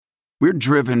We're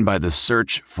driven by the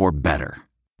search for better.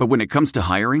 But when it comes to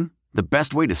hiring, the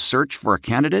best way to search for a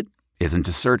candidate isn't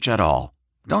to search at all.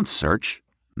 Don't search.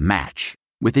 Match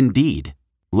with Indeed.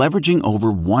 Leveraging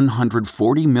over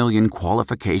 140 million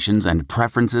qualifications and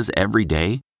preferences every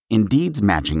day, Indeed's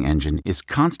matching engine is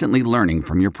constantly learning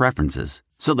from your preferences.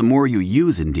 So the more you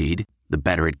use Indeed, the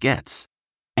better it gets.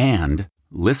 And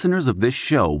listeners of this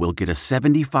show will get a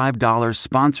 $75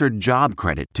 sponsored job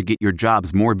credit to get your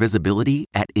jobs more visibility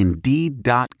at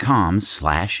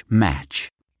Indeed.com/match.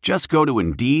 Just go to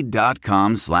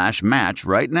Indeed.com/match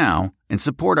right now and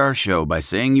support our show by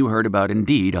saying you heard about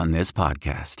Indeed on this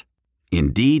podcast.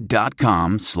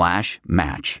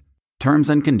 Indeed.com/match. Terms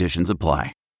and conditions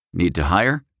apply. Need to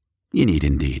hire? You need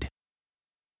Indeed.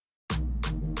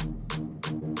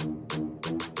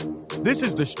 This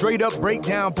is the Straight Up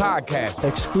Breakdown Podcast.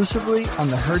 Exclusively on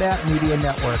the Herd App Media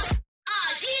Network.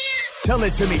 Tell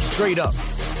it to me straight up.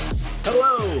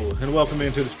 Hello, and welcome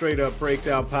into the Straight Up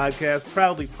Breakdown Podcast,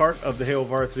 proudly part of the Hail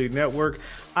Varsity Network.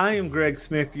 I am Greg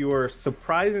Smith, your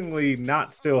surprisingly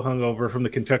not still hungover from the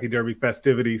Kentucky Derby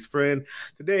festivities friend.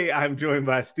 Today, I'm joined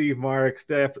by Steve Marek,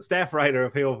 staff writer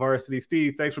of Hail Varsity.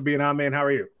 Steve, thanks for being on, man. How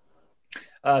are you?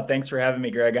 Thanks for having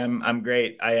me, Greg. I'm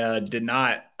great. I did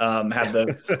not have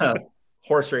the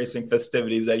horse racing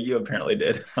festivities that you apparently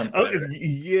did.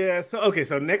 Yeah. So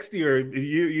next year,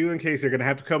 you and Casey are going to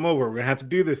have to come over. We're going to have to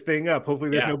do this thing up. Hopefully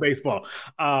there's no baseball.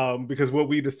 Because what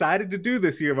we decided to do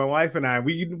this year, my wife and I,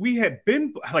 we had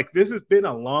been like, this has been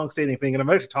a long-standing thing. And I've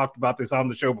actually talked about this on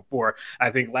the show before,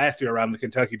 I think last year around the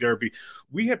Kentucky Derby.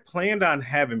 We had planned on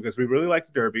having, because we really like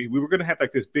the Derby, we were going to have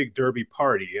like this big Derby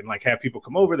party and like have people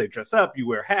come over, they dress up, you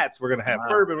wear hats, we're going to have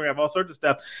bourbon, we're going to have all sorts of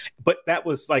stuff. But that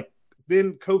was like,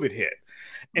 then COVID hit.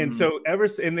 And so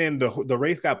then the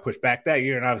race got pushed back that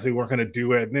year, and obviously we're going to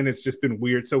do it. And then it's just been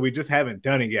weird. So we just haven't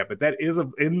done it yet, but that is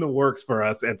in the works for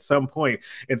us at some point.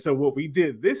 And so what we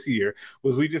did this year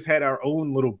was we just had our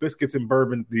own little biscuits and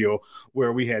bourbon deal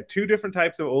where we had two different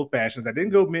types of old fashions. I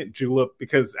didn't go mint julep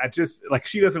because I just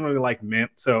she doesn't really like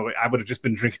mint. So I would have just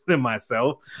been drinking them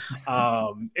myself.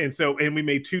 And we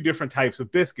made two different types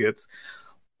of biscuits.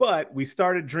 But we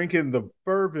started drinking the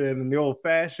bourbon and the old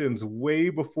fashions way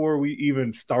before we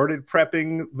even started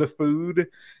prepping the food.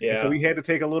 Yeah. And so we had to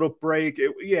take a little break.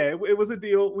 It was a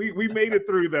deal. We made it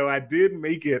through, though. I did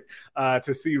make it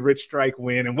to see Rich Strike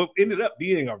win, and what ended up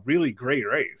being a really great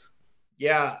race.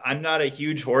 Yeah, I'm not a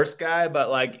huge horse guy,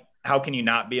 but like, how can you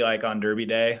not be like on Derby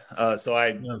Day? So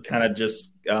I kind of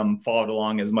just followed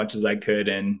along as much as I could.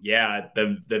 And yeah,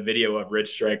 the video of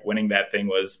Rich Strike winning that thing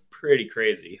was pretty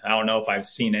crazy. I don't know if I've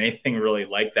seen anything really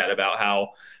like that about how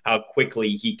quickly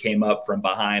he came up from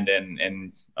behind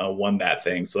and won that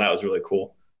thing. So that was really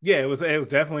cool. Yeah, it was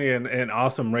definitely an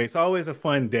awesome race. Always a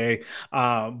fun day.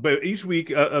 But each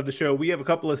week of the show, we have a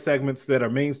couple of segments that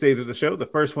are mainstays of the show. The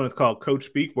first one is called Coach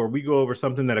Speak, where we go over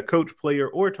something that a coach, player,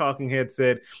 or talking head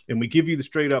said, and we give you the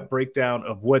straight up breakdown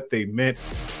of what they meant.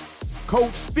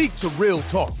 Coach Speak to Real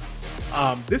Talk.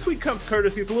 This week comes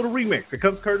courtesy, it's a little remix. It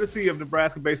comes courtesy of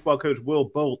Nebraska baseball coach Will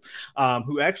Bolt,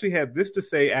 who actually had this to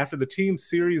say after the team's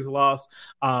series loss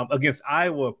against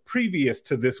Iowa previous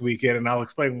to this weekend. And I'll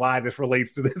explain why this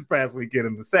relates to this past weekend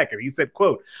in a second. He said,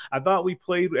 quote, "I thought we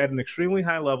played at an extremely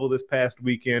high level this past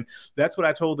weekend. That's what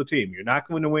I told the team. You're not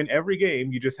going to win every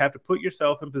game. You just have to put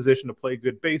yourself in position to play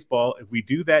good baseball. If we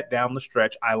do that down the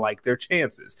stretch, I like their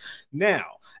chances." Now,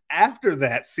 after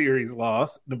that series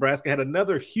loss, Nebraska had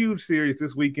another huge series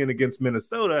this weekend against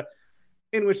Minnesota,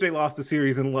 in which they lost the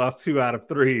series and lost 2 out of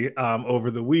 3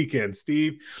 over the weekend.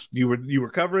 Steve, you were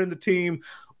covering the team.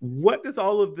 What does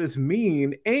all of this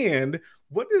mean? And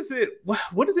what does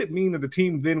it mean that the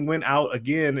team then went out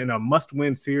again in a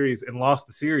must-win series and lost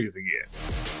the series again?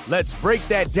 Let's break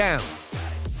that down.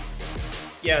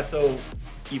 Yeah, so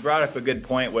you brought up a good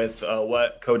point with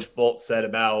what Coach Bolt said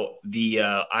about the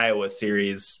Iowa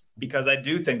series, because I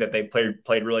do think that they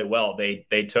played really well.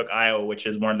 They took Iowa, which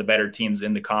is one of the better teams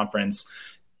in the conference,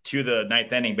 to the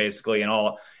ninth inning, basically, in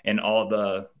the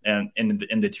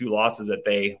 2 losses that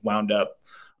they wound up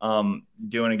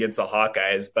doing against the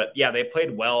Hawkeyes. But yeah, they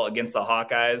played well against the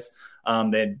Hawkeyes.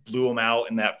 They blew them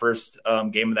out in that first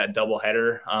game of that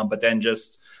doubleheader, but then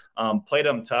just played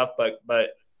them tough. But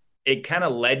it kind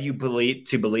of led you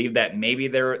to believe that maybe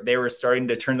they were starting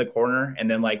to turn the corner. And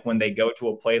then like when they go to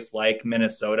a place like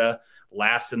Minnesota,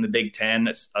 last in the Big Ten,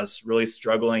 a really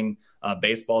struggling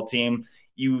baseball team,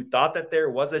 you thought that there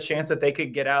was a chance that they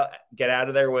could get out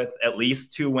of there with at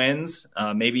least 2 wins,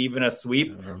 maybe even a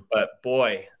sweep. Mm-hmm. But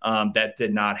boy, that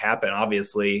did not happen.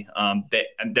 Obviously,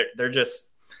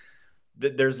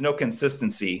 there's no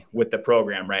consistency with the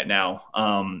program right now.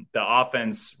 The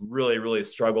offense really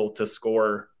struggled to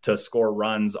score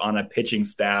runs on a pitching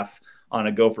staff, on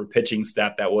a Gopher pitching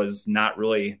staff that was not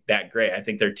really that great. I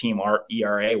think their team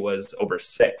ERA was over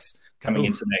 6 coming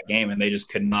into that game, and they just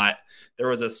could not. There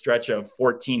was a stretch of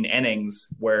 14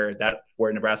 innings where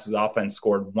Nebraska's offense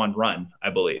scored 1 run, I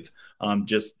believe.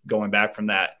 Just going back from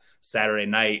that Saturday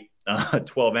night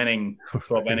 12 inning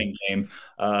game.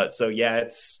 So yeah,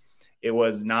 it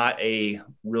was not a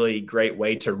really great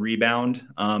way to rebound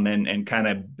and kind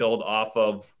of build off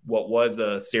of what was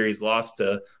a series loss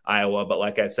to Iowa. But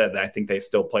like I said, I think they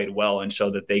still played well and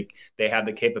showed that they have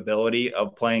the capability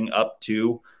of playing up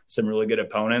to some really good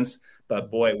opponents. But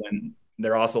boy, when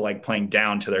they're also like playing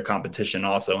down to their competition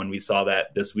also. And we saw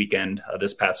that this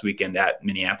past weekend at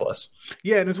Minneapolis.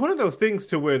 Yeah. And it's one of those things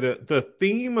to where the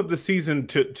theme of the season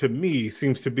to me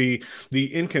seems to be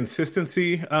the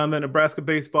inconsistency that Nebraska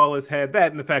baseball has had,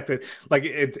 that and the fact that like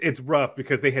it's rough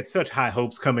because they had such high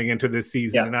hopes coming into this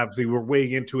season. Yeah. And obviously we're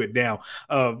way into it now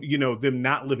of, them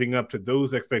not living up to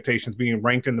those expectations, being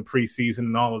ranked in the preseason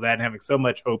and all of that, and having so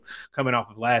much hope coming off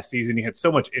of last season. You had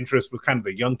so much interest with kind of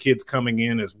the young kids coming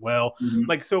in as well. Mm-hmm.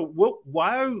 Like, so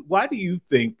why do you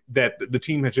think that the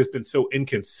team has just been so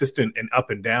inconsistent and up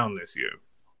and down this year?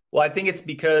 Well, I think it's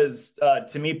because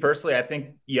to me personally, I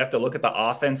think you have to look at the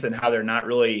offense and how they're not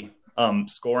really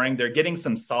scoring. They're getting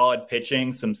some solid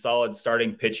pitching, some solid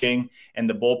starting pitching, and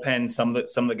the bullpen. Some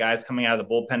of the guys coming out of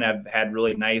the bullpen have had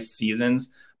really nice seasons.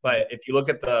 But if you look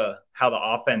at how the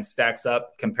offense stacks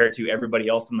up compared to everybody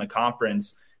else in the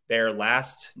conference,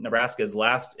 Nebraska is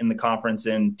last in the conference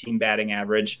in team batting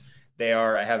average. They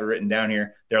are, I have it written down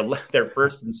here, they're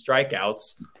first in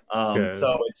strikeouts.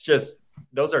 So it's just,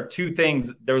 those are two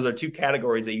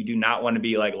categories that you do not want to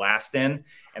be like last in,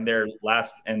 and they're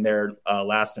last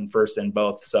and first in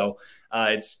both. So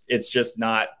it's just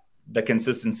not, the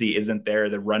consistency isn't there.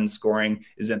 The run scoring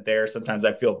isn't there. Sometimes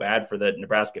I feel bad for the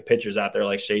Nebraska pitchers out there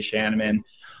like Shea Shanneman,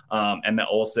 Emmett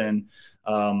Olson,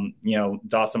 Dawson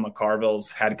McCarville's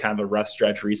had kind of a rough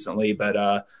stretch recently,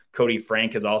 but Cody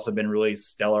Frank has also been really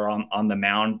stellar on the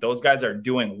mound. Those guys are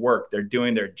doing work. They're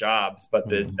doing their jobs, but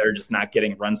they're just not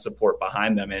getting run support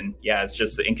behind them. And yeah, it's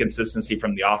just the inconsistency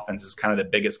from the offense is kind of the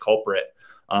biggest culprit.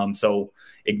 So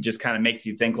it just kind of makes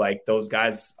you think like those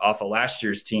guys off of last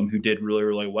year's team who did really,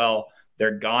 really well,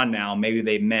 they're gone now. Maybe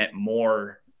they meant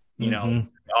more,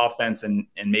 offense and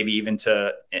maybe even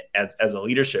as a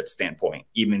leadership standpoint,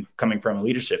 even coming from a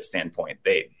leadership standpoint,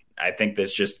 I think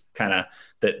that's just kind of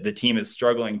the team is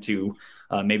struggling to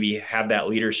maybe have that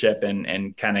leadership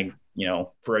and kind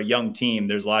of, for a young team,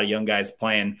 there's a lot of young guys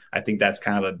playing. I think that's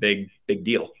kind of a big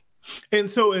deal. And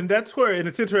that's where, and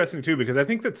it's interesting too, because I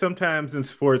think that sometimes in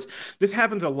sports, this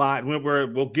happens a lot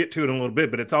we'll get to it in a little bit,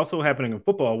 but it's also happening in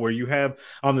football where you have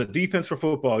on the defense for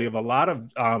football, you have a lot of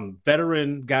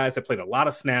veteran guys that played a lot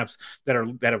of snaps that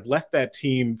have left that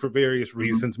team for various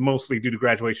reasons, mostly due to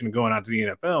graduation and going on to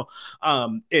the NFL.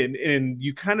 And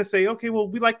you kind of say, okay, well,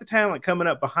 we like the talent coming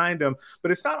up behind them, but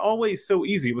it's not always so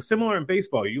easy. It was similar in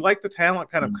baseball. You like the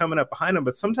talent kind of coming up behind them,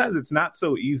 but sometimes it's not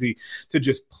so easy to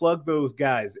just plug those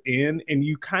guys in, and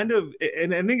you kind of,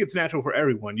 and I think it's natural for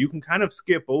everyone, you can kind of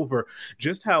skip over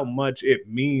just how much it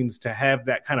means to have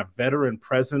that kind of veteran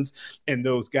presence and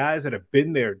those guys that have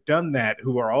been there, done that,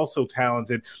 who are also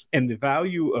talented, and the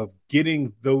value of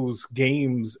getting those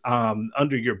games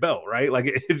under your belt, right?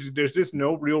 Like there's just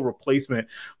no real replacement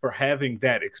for having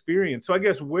that experience. So I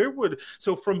guess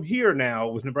so from here now,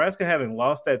 with Nebraska having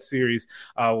lost that series,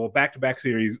 back-to-back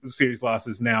series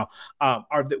losses now,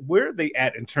 where are they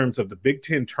at in terms of the Big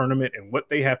Ten tournament and what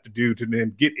they have to do to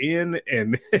then get in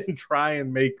and try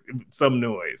and make some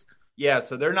noise? Yeah,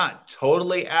 so they're not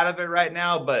totally out of it right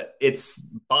now, but it's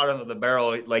bottom of the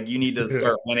barrel. Like you need to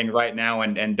start winning right now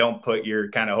and don't put your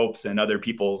kind of hopes in other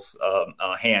people's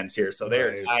hands here. So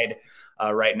they're tied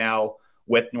right now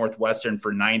with Northwestern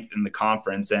for 9th in the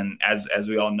conference. And as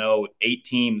we all know, 8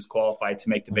 teams qualified to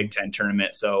make the Big Ten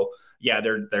tournament. So yeah,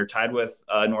 they're tied with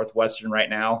Northwestern right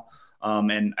now.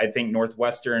 And I think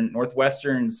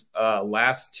Northwestern's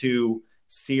last 2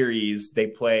 series, they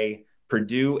play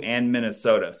Purdue and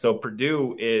Minnesota. So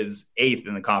Purdue is 8th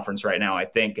in the conference right now, I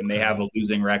think, and they have a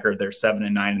losing record. They're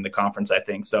 7-9 in the conference, I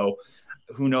think. So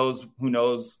who knows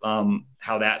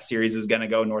how that series is going to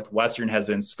go. Northwestern has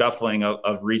been scuffling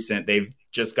of recent. They've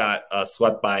just got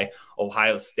swept by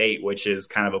Ohio State, which is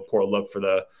kind of a poor look for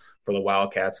the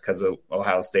Wildcats because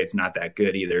Ohio State's not that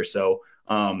good either. So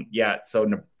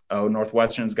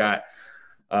Northwestern's got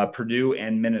Purdue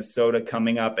and Minnesota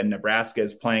coming up, and Nebraska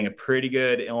is playing a pretty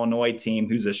good Illinois team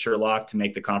who's a sure lock to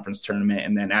make the conference tournament.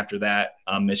 And then after that,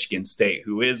 Michigan State,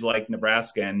 who is like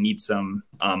Nebraska and needs some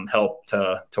help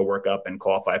to work up and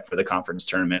qualify for the conference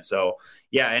tournament. So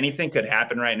yeah, anything could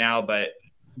happen right now, but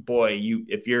boy,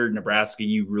 if you're Nebraska,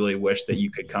 you really wish that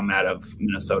you could come out of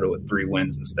Minnesota with 3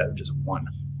 wins instead of just 1.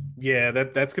 Yeah,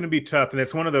 that's going to be tough. And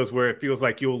it's one of those where it feels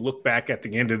like you'll look back at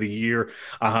the end of the year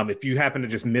if you happen to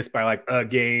just miss by like a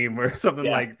game or something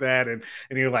like that. And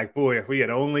you're like, boy, if we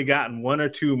had only gotten 1 or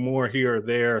 2 more here or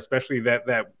there, especially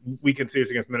that weekend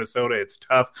series against Minnesota, it's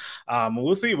tough.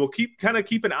 We'll see. We'll keep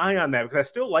an eye on that because I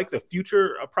still like the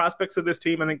future prospects of this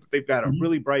team. I think they've got a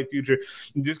really bright future.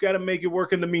 You just got to make it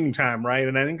work in the meantime, right?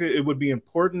 And I think it would be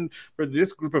important for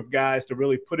this group of guys to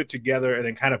really put it together and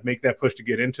then kind of make that push to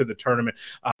get into the tournament.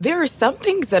 There are some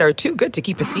things that are too good to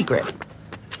keep a secret.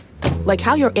 Like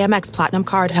how your Amex Platinum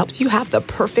card helps you have the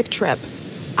perfect trip.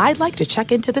 I'd like to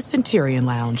check into the Centurion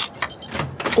Lounge.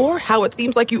 Or how it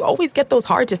seems like you always get those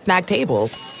hard-to-snag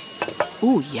tables.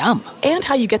 Ooh, yum. And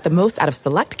how you get the most out of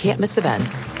select can't-miss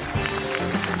events.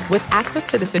 With access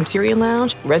to the Centurion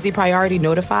Lounge, Resi Priority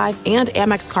Notified, and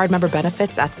Amex card member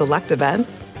benefits at select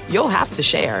events, you'll have to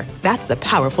share. That's the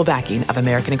powerful backing of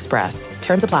American Express.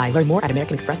 Terms apply. Learn more at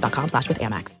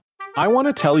americanexpress.com/withAmex. I want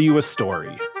to tell you a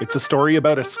story. It's a story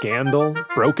about a scandal,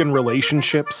 broken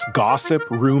relationships, gossip,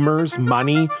 rumors,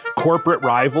 money, corporate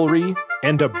rivalry,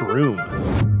 and a broom.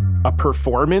 A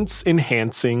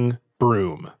performance-enhancing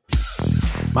broom.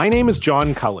 My name is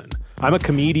John Cullen. I'm a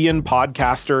comedian,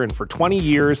 podcaster, and for 20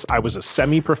 years, I was a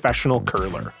semi-professional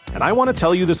curler. And I want to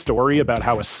tell you the story about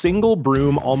how a single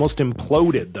broom almost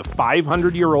imploded the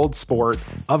 500-year-old sport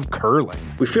of curling.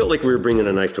 We felt like we were bringing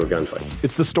a knife to a gunfight.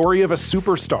 It's the story of a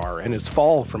superstar and his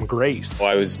fall from grace.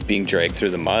 Well, I was being dragged through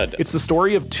the mud. It's the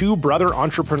story of 2 brother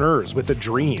entrepreneurs with a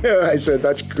dream. I said,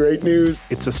 that's great news.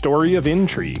 It's a story of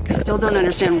intrigue. I still don't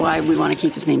understand why we want to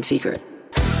keep his name secret.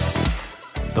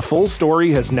 The full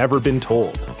story has never been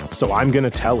told, so I'm going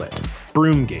to tell it.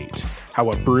 Broomgate,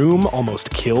 how a broom almost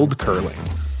killed curling.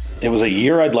 It was a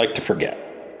year I'd like to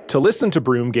forget. To listen to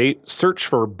Broomgate, search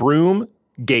for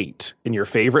Broomgate in your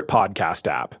favorite podcast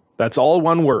app. That's all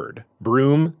one word,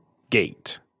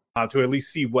 Broomgate. To at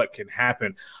least see what can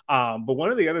happen. But one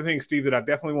of the other things, Steve, that I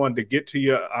definitely wanted to get to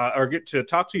you or get to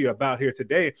talk to you about here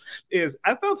today is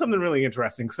I found something really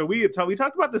interesting. So we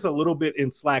talked about this a little bit in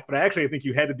Slack, but I think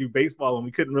you had to do baseball and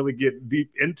we couldn't really get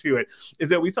deep into it, is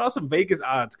that we saw some Vegas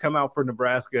odds come out for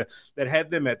Nebraska that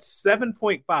had them at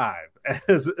 7.5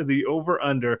 as the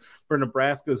over-under for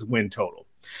Nebraska's win total.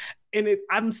 And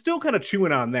I'm still kind of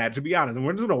chewing on that, to be honest. And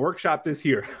we're just going to workshop this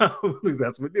here.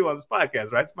 That's what we do on this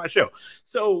podcast, right? It's my show.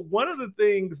 So one of the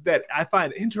things that I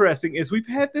find interesting is we've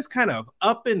had this kind of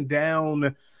up and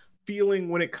down feeling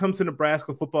when it comes to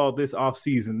Nebraska football this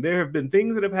offseason. There have been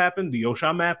things that have happened, the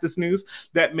O'Shawn Mathis news,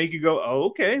 that make you go, oh,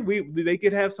 okay, they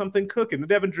could have something cooking. The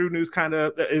Devin Drew news kind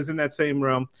of is in that same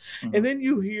realm. Mm-hmm. And then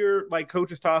you hear like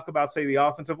coaches talk about, say, the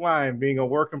offensive line being a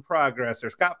work in progress,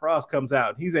 or Scott Frost comes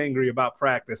out and he's angry about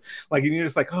practice. Like, and you're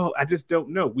just like, oh, I just don't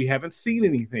know. We haven't seen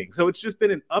anything. So it's just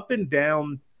been an up and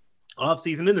down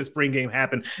offseason. Then the spring game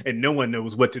happened and no one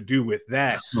knows what to do with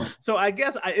that. So I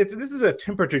guess this is a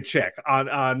temperature check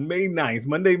on May 9th,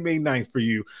 Monday, May 9th for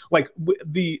you. Like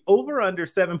the over under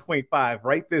 7.5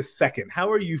 right this second.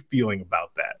 How are you feeling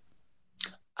about that?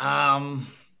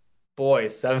 Boy,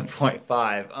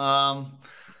 7.5. I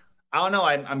don't know.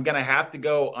 I'm going to have to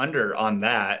go under on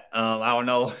that. I don't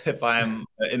know if I'm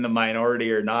in the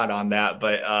minority or not on that,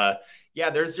 but yeah,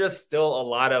 there's just still a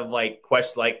lot of like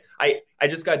questions. Like I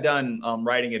just got done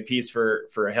writing a piece for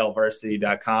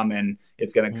hailvarsity.com, and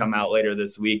it's going to come out later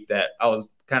this week, that I was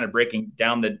kind of breaking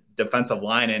down the defensive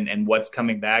line and what's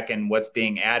coming back and what's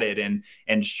being added.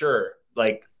 And sure,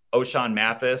 like O'Shawn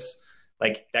Mathis,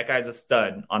 like that guy's a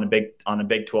stud on a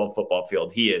Big 12 football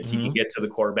field. He is. Mm-hmm. He can get to the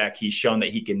quarterback. He's shown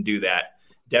that he can do that.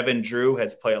 Devin Drew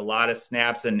has played a lot of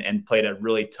snaps and played a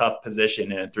really tough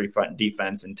position in a 3-front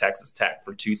defense in Texas Tech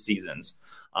for 2 seasons.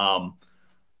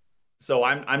 So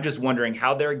I'm just wondering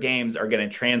how their games are going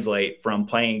to translate from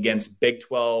playing against Big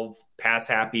 12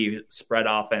 pass-happy spread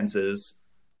offenses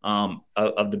of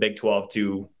the Big 12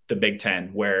 to the Big 10,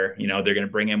 where, you know, they're going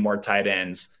to bring in more tight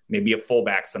ends, maybe a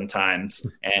fullback sometimes,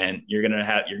 and you're going to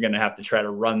have to try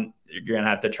to run. You're going to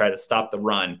have to try to stop the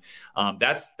run.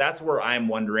 That's where I'm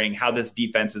wondering how this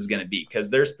defense is going to be,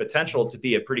 because there's potential to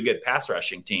be a pretty good pass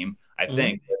rushing team, I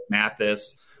think, with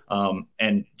Mathis,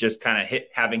 and just kind of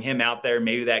having him out there.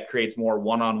 Maybe that creates more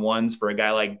one-on-ones for a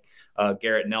guy like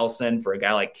Garrett Nelson, for a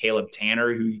guy like Caleb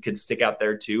Tanner, who you could stick out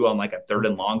there too on like a 3rd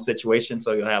and long situation.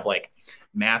 So you'll have like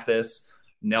Mathis,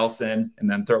 Nelson, and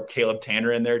then throw Caleb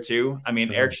Tanner in there too. I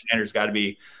mean, Eric Schneider's got to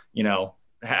be,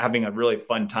 having a really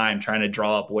fun time trying to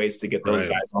draw up ways to get those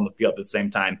guys on the field at the same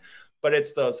time. But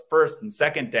it's those first and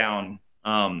second down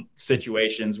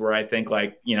situations where I think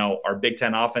our Big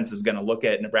Ten offense is going to look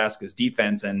at Nebraska's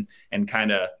defense and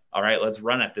kind of, all right, let's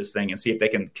run at this thing and see if they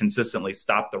can consistently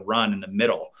stop the run in the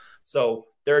middle. So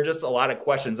there are just a lot of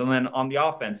questions. And then on the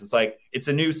offense, it's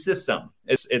a new system.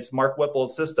 It's Mark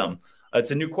Whipple's system.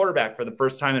 It's a new quarterback for the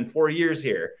first time in 4 years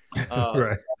here.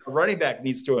 A running back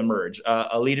needs to emerge.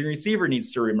 A leading receiver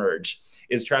needs to emerge.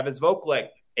 Is Travis Vokolek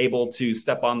able to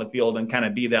step on the field and kind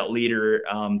of be that leader,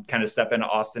 kind of step into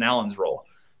Austin Allen's role?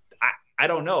 I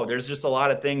don't know. There's just a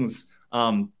lot of things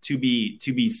to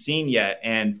be seen yet.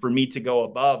 And for me to go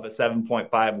above a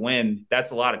 7.5 win,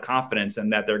 that's a lot of confidence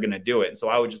in that they're going to do it. And so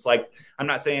I would just I'm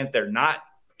not saying that they're not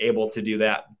able to do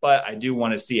that, but I do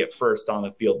want to see it first on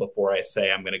the field before I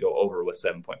say I'm going to go over with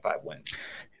 7.5 wins.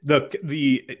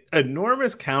 The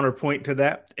enormous counterpoint to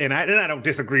that, and I don't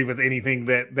disagree with anything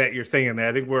that you're saying there.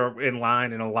 I think we're in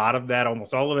line in a lot of that,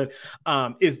 almost all of it,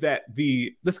 is that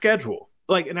the schedule.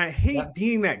 And I hate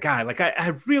being that guy.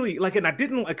 I really and I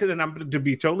didn't and I'm to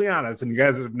be totally honest, and you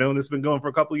guys have known this has been going for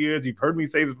a couple of years. You've heard me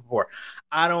say this before.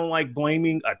 I don't like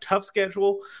blaming a tough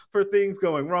schedule for things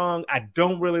going wrong. I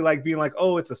don't really like being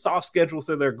oh, it's a soft schedule,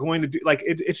 so they're going to do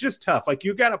it's just tough.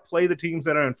 You got to play the teams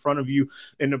that are in front of you,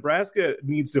 and Nebraska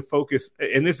needs to focus.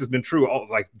 And this has been true,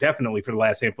 definitely for the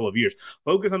last handful of years.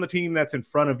 Focus on the team that's in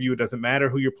front of you. It doesn't matter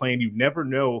who you're playing. You never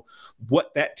know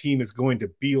what that team is going to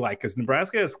be like, because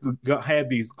Nebraska has had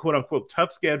these quote unquote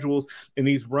tough schedules and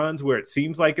these runs where it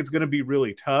seems like it's going to be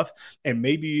really tough, and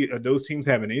maybe those teams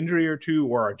have an injury or two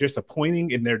or are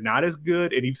disappointing and they're not as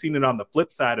good. And you've seen it on the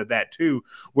flip side of that too,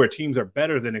 where teams are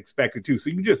better than expected too.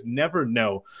 So you just never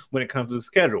know when it comes to the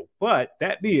schedule. But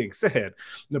that being said,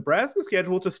 Nebraska's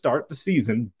schedule to start the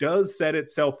season does set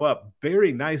itself up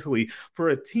very nicely for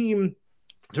a team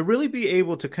to really be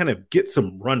able to kind of get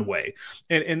some runway.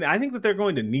 And I think that they're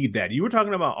going to need that. You were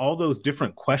talking about all those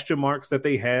different question marks that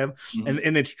they have. Mm-hmm.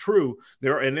 And it's true.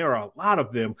 There are a lot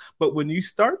of them. But when you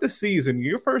start the season,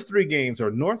 your first 3 games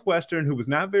are Northwestern, who was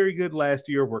not very good last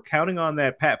year. We're counting on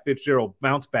that Pat Fitzgerald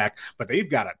bounce back, but they've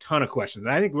got a ton of questions.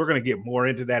 And I think we're going to get more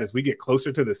into that as we get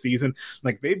closer to the season.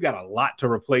 They've got a lot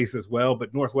to replace as well.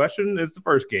 But Northwestern is the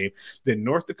first game. Then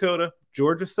North Dakota,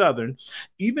 Georgia Southern,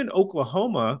 even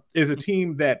Oklahoma is a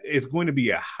team that is going to be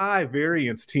a high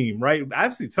variance team, right?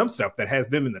 I've seen some stuff that has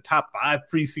them in the top 5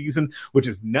 preseason, which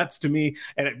is nuts to me.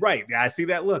 And I see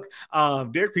that look.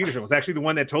 Derek Peterson was actually the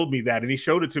one that told me that, and he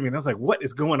showed it to me, and I was like, what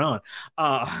is going on?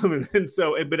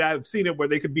 But I've seen it where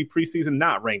they could be preseason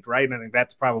not ranked, right? And I think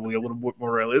that's probably a little bit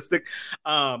more realistic.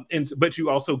 But you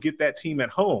also get that team at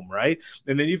home, right?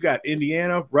 And then you've got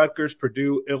Indiana, Rutgers,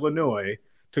 Purdue, Illinois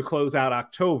to close out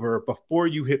October before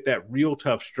you hit that real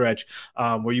tough stretch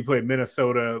where you play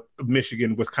Minnesota,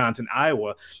 Michigan, Wisconsin,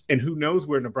 Iowa. And who knows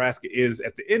where Nebraska is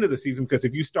at the end of the season, because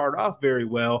if you start off very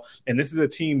well, and this is a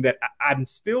team that I'm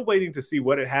still waiting to see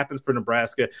what happens for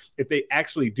Nebraska, if they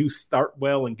actually do start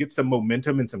well and get some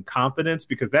momentum and some confidence,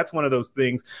 because that's one of those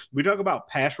things. We talk about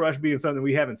pass rush being something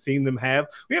we haven't seen them have.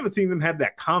 We haven't seen them have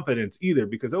that confidence either,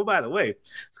 because, oh, by the way,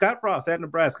 Scott Frost at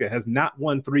Nebraska has not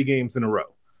won 3 games in a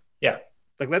row. Yeah.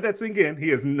 Let that sink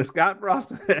in. Scott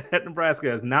Frost at Nebraska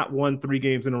has not won 3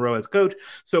 games in a row as coach.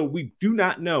 So we do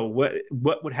not know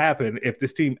what would happen if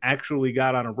this team actually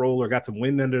got on a roll or got some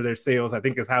wind under their sails, I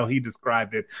think is how he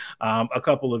described it a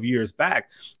couple of years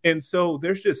back. And so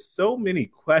there's just so many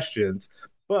questions,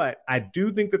 but I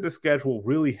do think that the schedule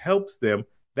really helps them.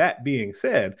 That being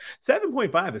said,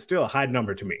 7.5 is still a high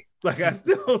number to me.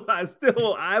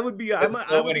 I would be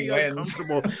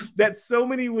uncomfortable. That's so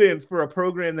many wins for a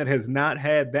program that has not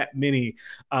had that many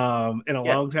in a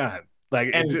long time.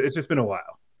 It's just been a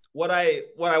while. What I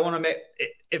want to make,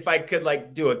 if I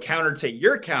could do a counter to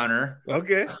your counter,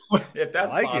 okay, if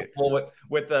that's possible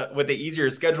with the easier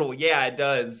schedule, yeah, it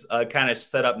does kind of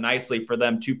set up nicely for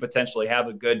them to potentially have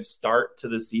a good start to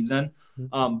the season.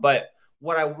 But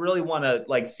what I really want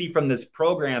to see from this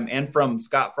program and from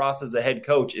Scott Frost as a head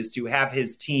coach is to have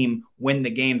his team win the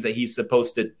games that he's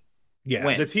supposed to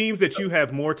win. The teams that you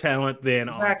have more talent than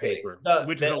on paper,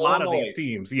 which is a lot of these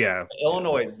teams. Yeah. The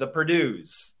Illinois, the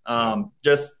Purdue's,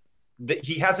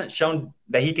 he hasn't shown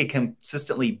that he can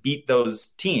consistently beat those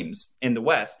teams in the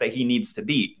West that he needs to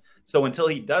beat. So until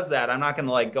he does that, I'm not going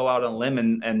to go out on a limb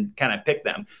and kind of pick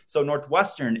them. So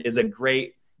Northwestern is a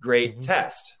great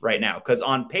test right now, because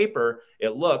on paper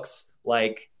it looks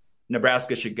like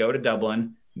Nebraska should go to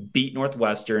Dublin, beat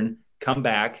Northwestern, come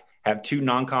back, have 2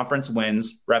 non-conference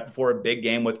wins right before a big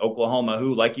game with Oklahoma,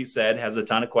 who, like you said, has a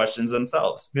ton of questions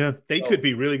themselves. Yeah, they could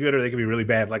be really good or they could be really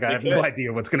bad. Like, I have no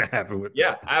idea what's going to happen with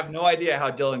them. I have no idea how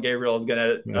Dillon Gabriel is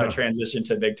going to transition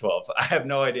to Big 12. I have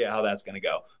no idea how that's going to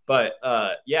go. But,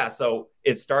 so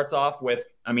it starts off with,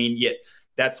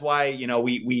 that's why,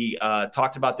 we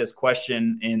talked about this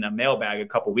question in a mailbag a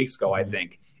couple weeks ago, I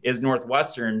think. Is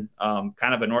Northwestern kind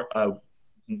of a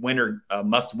winner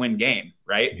must-win game,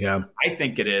 right? Yeah, I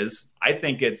think it is. I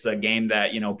think it's a game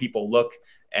that people look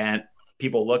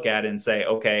at and say,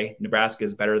 okay, Nebraska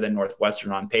is better than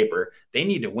Northwestern on paper. They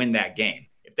need to win that game.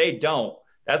 If they don't,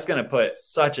 that's going to put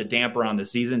such a damper on the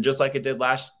season, just like it did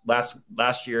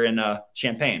last year in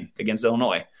Champaign against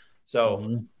Illinois.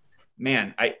 So.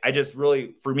 Man, I just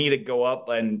really, for me to go up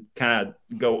and kind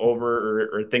of go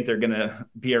over or think they're going to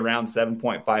be around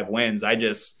 7.5 wins,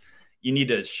 you need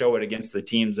to show it against the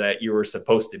teams that you were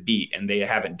supposed to beat, and they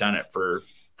haven't done it for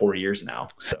 4 years now.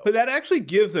 So. But that actually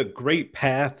gives a great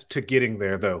path to getting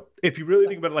there, though. If you really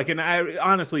think about it, and I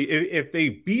honestly, if they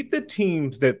beat the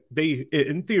teams that they,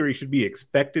 in theory, should be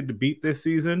expected to beat this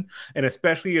season, and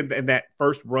especially in that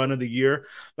first run of the year,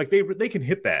 they can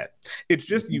hit that. It's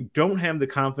just you don't have the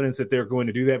confidence that they're going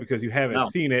to do that because you haven't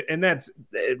seen it, and that's,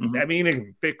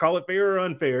 call it fair or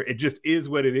unfair. It just is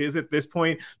what it is at this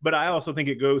point. But I also think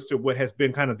it goes to what has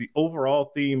been kind of the overall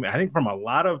theme. I think from a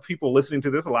lot of people listening to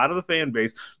this, a lot of the fan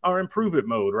base are in prove-it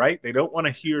mode, right? They don't want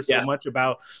to hear so much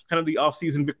about kind of the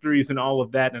off-season victories and all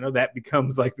of that. And I know that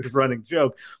becomes like this running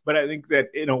joke, but I think that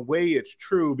in a way it's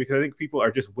true because I think people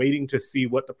are just waiting to see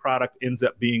what the product ends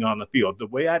up being on the field. The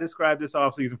way I describe this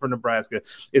offseason for Nebraska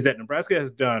is that Nebraska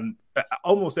has done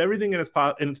almost everything in its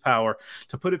power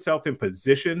to put itself in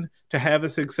position to have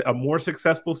a more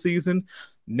successful season.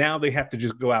 Now they have to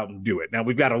just go out and do it. Now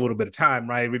we've got a little bit of time,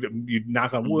 right? You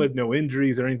knock on wood, no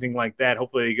injuries or anything like that.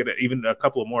 Hopefully you get even a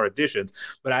couple of more additions.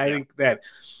 But I think that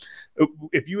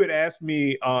if you had asked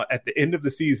me at the end of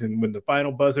the season when the final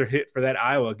buzzer hit for that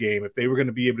Iowa game, if they were going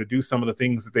to be able to do some of the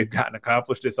things that they've gotten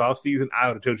accomplished this offseason, I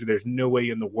would have told you there's no way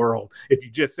in the world. If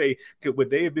you just say, would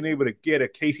they have been able to get a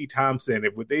Casey Thompson?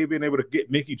 Would they have been able to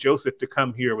get Mickey Joseph to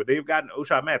come here? Would they have gotten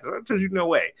O'Shawn Mathis? I told you no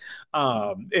way.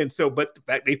 And so, but the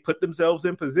fact they've put themselves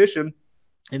in position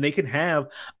and they can have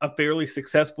a fairly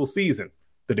successful season.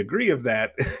 The degree of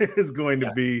that is going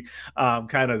to be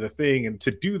kind of the thing. And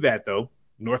to do that, though,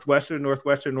 Northwestern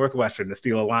to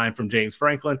steal a line from James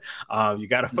Franklin. You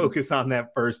got to focus on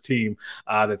that first team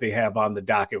that they have on the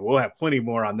docket. We'll have plenty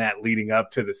more on that leading up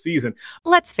to the season.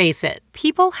 Let's face it,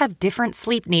 people have different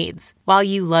sleep needs. While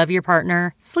you love your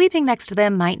partner, sleeping next to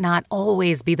them might not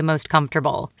always be the most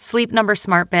comfortable. Sleep Number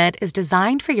Smart Bed is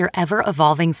designed for your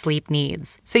ever-evolving sleep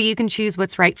needs, so you can choose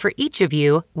what's right for each of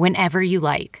you whenever you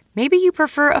like. Maybe you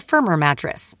prefer a firmer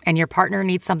mattress and your partner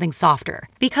needs something softer.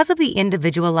 Because of the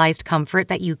individualized comfort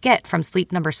that you get from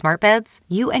Sleep Number Smart Beds,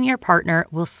 you and your partner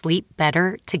will sleep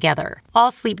better together. All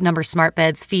Sleep Number Smart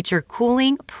Beds feature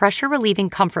cooling, pressure-relieving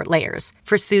comfort layers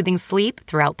for soothing sleep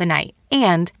throughout the night.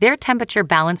 And their temperature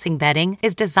balancing bedding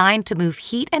is designed to move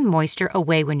heat and moisture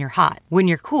away when you're hot. When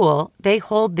you're cool, they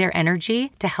hold their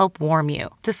energy to help warm you.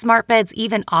 The smart beds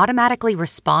even automatically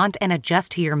respond and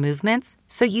adjust to your movements,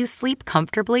 so you sleep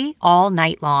comfortably all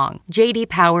night long. J.D.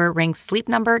 Power ranks Sleep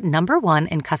Number #1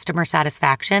 in customer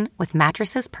satisfaction with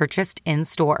mattresses purchased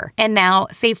in-store. And now,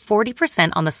 save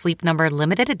 40% on the Sleep Number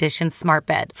Limited Edition Smart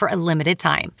Bed for a limited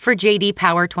time. For J.D.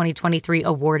 Power 2023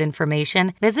 award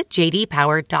information, visit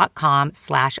jdpower.com/awards.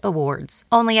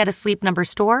 Only at a Sleep Number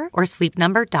store or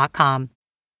sleepnumber.com.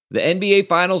 The NBA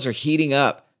Finals are heating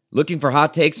up. Looking for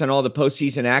hot takes on all the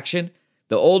postseason action?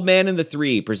 The Old Man and the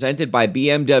Three, presented by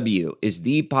BMW, is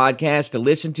the podcast to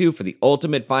listen to for the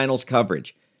ultimate finals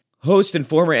coverage. Host and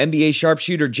former NBA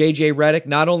sharpshooter JJ Redick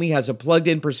not only has a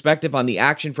plugged-in perspective on the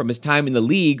action from his time in the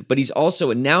league, but he's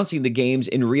also announcing the games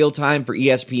in real time for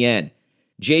ESPN.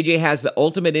 JJ has the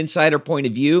ultimate insider point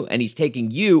of view, and he's taking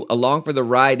you along for the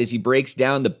ride as he breaks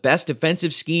down the best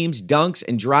defensive schemes, dunks,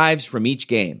 and drives from each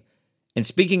game. And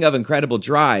speaking of incredible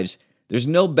drives, there's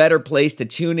no better place to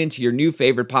tune into your new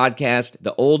favorite podcast,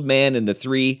 The Old Man and the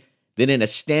Three, than in a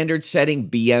standard-setting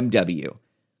BMW.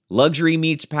 Luxury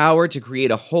meets power to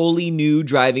create a wholly new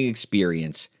driving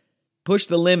experience. Push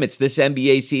the limits this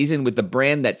NBA season with the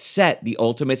brand that set the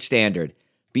ultimate standard,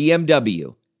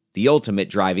 BMW, the ultimate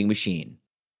driving machine.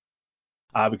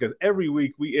 Because every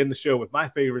week we end the show with my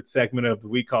favorite segment of the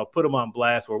week called Put Them on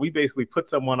Blast, where we basically put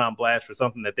someone on blast for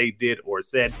something that they did or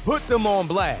said. Put them on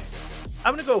blast.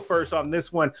 I'm going to go first on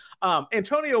this one.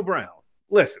 Antonio Brown,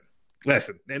 listen,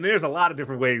 Listen, and there's a lot of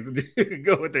different ways to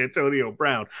go with Antonio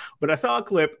Brown, but I saw a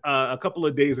clip a couple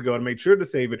of days ago and made sure to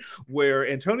save it, where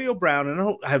Antonio Brown,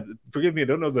 and forgive me, I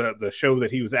don't know the show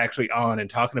that he was actually on and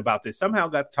talking about this, somehow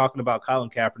got to talking about Colin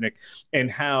Kaepernick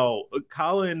and how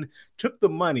Colin took the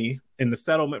money in the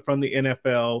settlement from the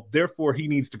NFL, therefore he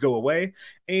needs to go away,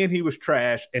 and he was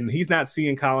trash, and he's not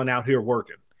seeing Colin out here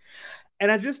working.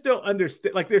 And I just don't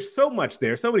understand. Like, there's so much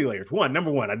there, so many layers.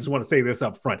 Number one, I just want to say this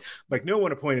up front. Like, no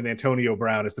one appointed Antonio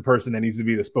Brown as the person that needs to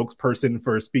be the spokesperson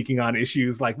for speaking on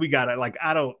issues. Like, we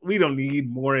don't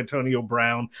need more Antonio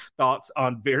Brown thoughts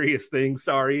on various things.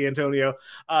 Sorry, Antonio.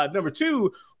 Number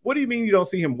two, what do you mean you don't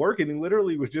see him working? He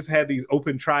literally just had these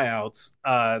open tryouts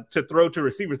to throw to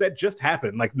receivers. That just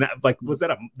happened. Was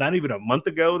that not even a month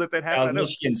ago that happened? That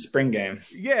was Michigan's spring game.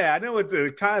 Yeah, I know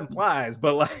the time flies,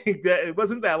 but it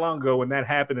wasn't that long ago when that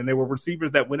happened, and there were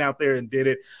receivers that went out there and did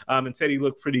it and said he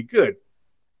looked pretty good.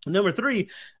 Number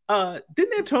three,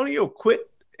 didn't Antonio quit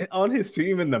on his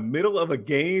team in the middle of a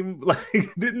game? Like,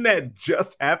 didn't that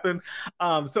just happen?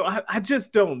 So I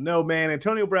just don't know, man.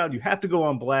 Antonio Brown, you have to go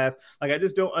on blast. Like, I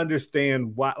just don't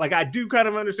understand why. Like, I do kind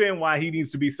of understand why he needs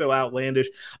to be so outlandish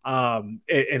and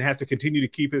has to continue to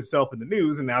keep himself in the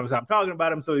news. And obviously I'm talking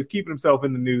about him, so he's keeping himself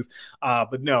in the news.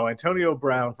 But no, Antonio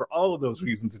Brown, for all of those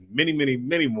reasons and many, many,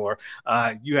 many more,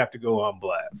 you have to go on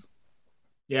blast.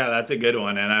 Yeah, that's a good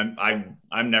one, and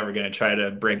I'm never going to try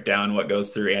to break down what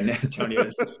goes through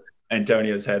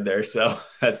Antonio's head there. So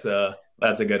that's a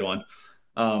good one.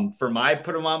 For my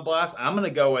put him on blast, I'm going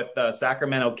to go with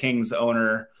Sacramento Kings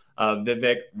owner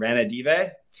Vivek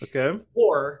Ranadive. Okay.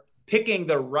 For picking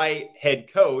the right head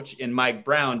coach in Mike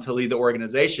Brown to lead the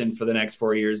organization for the next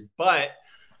 4 years, but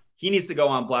he needs to go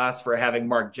on blast for having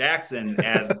Mark Jackson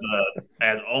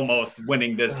as almost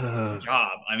winning this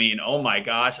job. I mean, oh my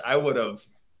gosh, I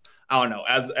don't know,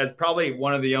 as probably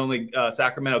one of the only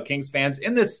Sacramento Kings fans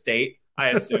in this state, I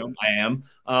assume I am.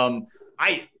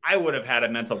 I would have had a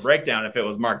mental breakdown if it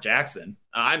was Mark Jackson.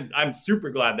 I'm super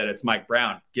glad that it's Mike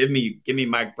Brown. Give me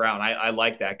Mike Brown. I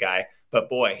like that guy. But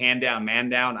boy, hand down, man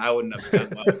down, I wouldn't have done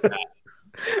well with that.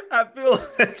 I feel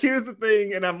like, here's the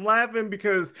thing, and I'm laughing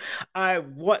because I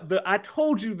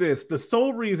told you this. The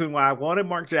sole reason why I wanted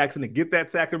Mark Jackson to get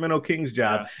that Sacramento Kings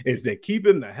job is to keep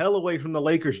him the hell away from the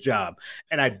Lakers job.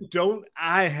 And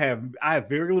I have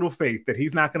very little faith that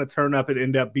he's not going to turn up and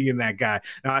end up being that guy.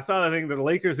 Now, I saw the thing that the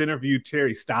Lakers interviewed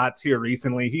Terry Stotts here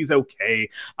recently. He's okay.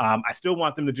 I still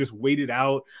want them to just wait it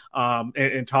out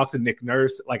and talk to Nick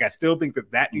Nurse. Like, I still think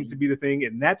that needs to be the thing.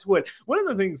 And that's one of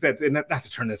the things not to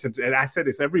turn this into, and I said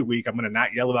this every week, I'm going to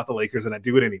not yell about the Lakers, and I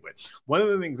do it anyway. One of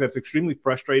the things that's extremely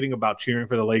frustrating about cheering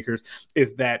for the Lakers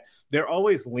is that they're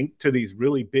always linked to these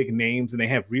really big names, and they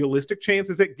have realistic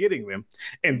chances at getting them.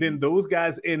 And then those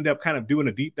guys end up kind of doing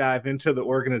a deep dive into the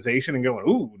organization and going,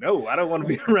 ooh, no, I don't want to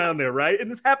be around there, right?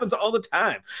 And this happens all the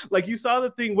time. Like, you saw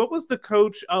the thing, what was the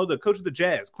coach? Oh, the coach of the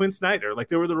Jazz, Quinn Snyder. Like,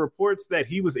 there were the reports that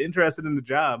he was interested in the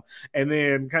job, and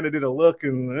then kind of did a look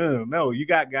and, no, you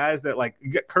got guys that, like,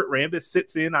 you got Kurt Rambis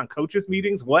sits in on coaches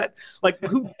meetings. What? Like,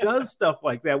 who does stuff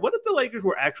like that? What if the Lakers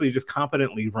were actually just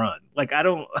competently run? Like, I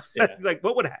don't like,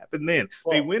 what would happen then?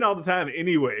 Well, they win all the time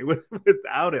anyway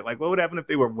without it. Like, what would happen if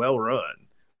they were well run?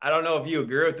 I don't know if you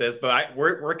agree with this, but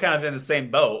we're kind of in the same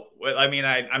boat. I mean,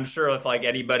 I'm sure if like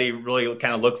anybody really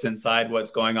kind of looks inside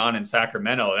what's going on in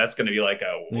Sacramento, that's going to be like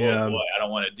boy, I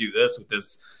don't want to do this with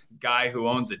this guy who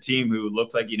owns a team who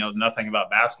looks like he knows nothing about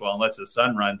basketball and lets his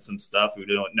son run some stuff who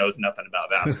knows nothing about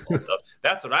basketball. So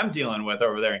that's what I'm dealing with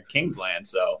over there in Kingsland.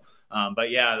 So,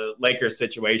 but yeah, the Lakers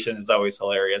situation is always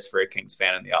hilarious for a Kings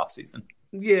fan in the offseason.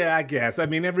 Yeah, I guess. I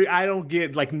mean, I don't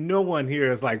get, like, no one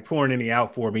here is like pouring any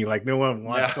out for me. Like, no one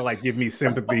wants to like give me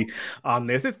sympathy on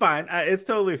this. It's fine. It's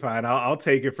totally fine. I'll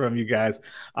take it from you guys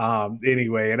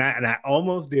anyway. And I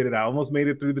almost did it. I almost made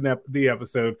it through the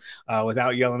episode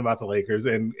without yelling about the Lakers.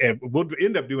 And we'll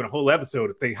end up doing a whole episode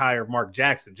if they hire Mark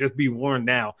Jackson. Just be warned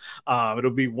now.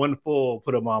 It'll be one full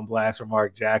put him on blast for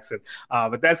Mark Jackson.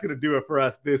 But that's going to do it for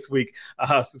us this week.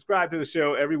 Subscribe to the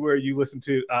show everywhere you listen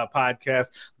to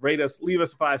podcasts. Rate us, leave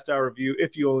us a 5-star review.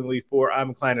 If you only leave 4, I'm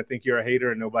inclined to think you're a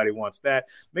hater and nobody wants that.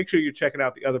 Make sure you're checking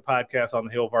out the other podcasts on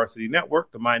the Hail Varsity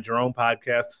Network, the Mind Your Own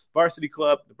podcast, Varsity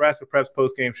Club, Nebraska Preps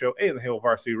Postgame Show, and the Hail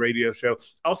Varsity Radio Show.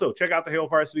 Also, check out the Hail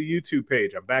Varsity YouTube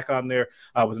page. I'm back on there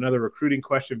with another recruiting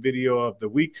question video of the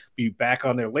week. Be back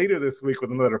on there later this week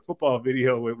with another football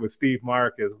video with Steve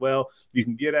Mark as well. You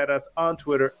can get at us on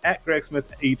Twitter at Greg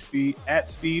Smith HB, at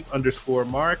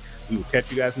Steve_Mark. We will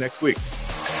catch you guys next week.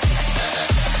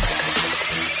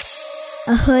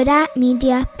 A Hurrdat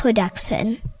Media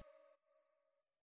Production.